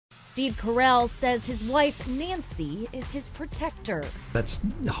Steve Carell says his wife, Nancy, is his protector. That's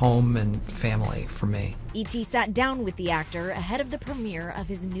home and family for me. E.T. sat down with the actor ahead of the premiere of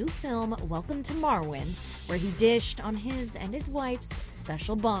his new film, Welcome to Marwen, where he dished on his and his wife's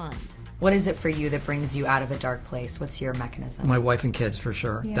special bond. What is it for you that brings you out of a dark place? What's your mechanism? My wife and kids, for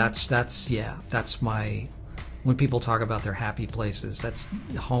sure. Yeah. That's my... When people talk about their happy places, that's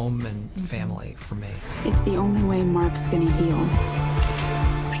home and family for me. It's the only way Mark's gonna heal.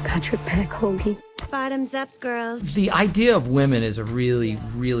 I got your back, Hoagie. Bottoms up, girls. The idea of women is a really,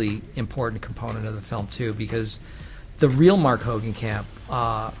 really important component of the film, too, because the real Mark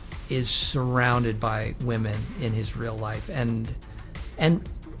Hogenkamp is surrounded by women in his real life and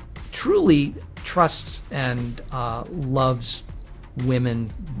truly trusts and loves women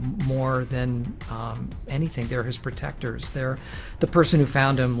more than anything. They're his protectors. They're the person who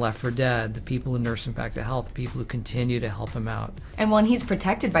found him left for dead, the people who nurse him back to health, the people who continue to help him out. And when he's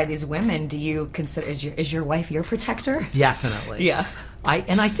protected by these women, do you consider, is your wife your protector? Definitely. Yeah.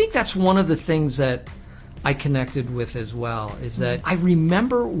 I think that's one of the things that I connected with as well, is that I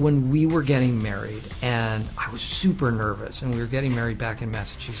remember when we were getting married, and I was super nervous, and we were getting married back in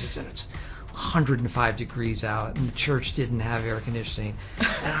Massachusetts, and it's 105 degrees out, and the church didn't have air conditioning,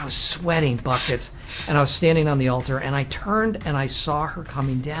 and I was sweating buckets, and I was standing on the altar, and I turned and I saw her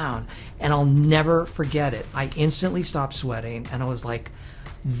coming down, and I'll never forget it. I instantly stopped sweating, and I was like,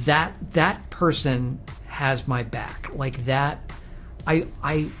 that person has my back. Like that, I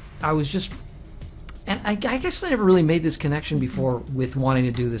was just, and I guess I never really made this connection before with wanting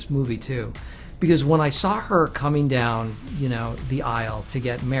to do this movie too. Because when I saw her coming down, the aisle to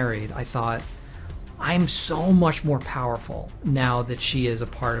get married, I thought, I'm so much more powerful now that she is a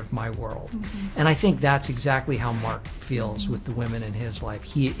part of my world. Mm-hmm. And I think that's exactly how Mark feels with the women in his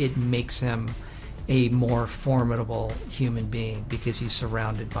life. It makes him a more formidable human being because he's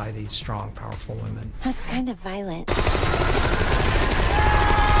surrounded by these strong, powerful women. That's kind of violent.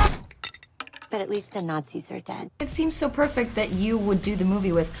 But at least the Nazis are dead. It seems so perfect that you would do the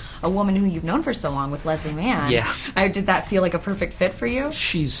movie with a woman who you've known for so long, with Leslie Mann. Yeah. Did that feel like a perfect fit for you?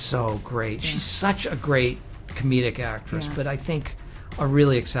 She's so great. Yeah. She's such a great comedic actress, yeah. but I think a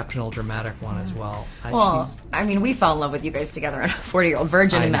really exceptional dramatic one as well. We fell in love with you guys together on a 40-Year-Old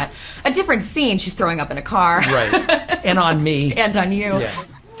Virgin in that a different scene. She's throwing up in a car. Right. And on me. And on you. Yeah.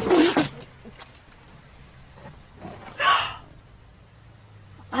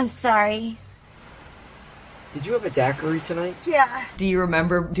 I'm sorry. Did you have a daiquiri tonight? Yeah. Do you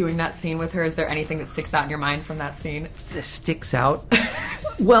remember doing that scene with her? Is there anything that sticks out in your mind from that scene? This sticks out?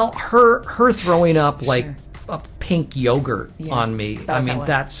 Well, her throwing up like a pink yogurt on me.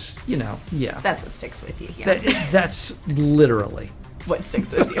 That's, That's what sticks with you. Yeah. That's literally what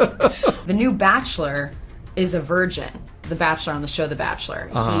sticks with you. The new Bachelor is a virgin. The Bachelor on the show The Bachelor.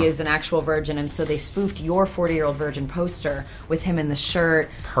 Uh-huh. He is an actual virgin, and so they spoofed your 40-Year-Old Virgin poster with him in the shirt.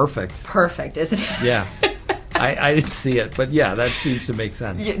 Perfect, isn't it? Yeah. I didn't see it, but yeah, that seems to make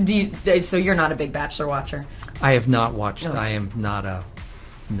sense. So you're not a big Bachelor watcher? I have not watched. No. I am not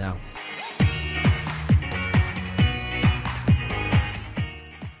no.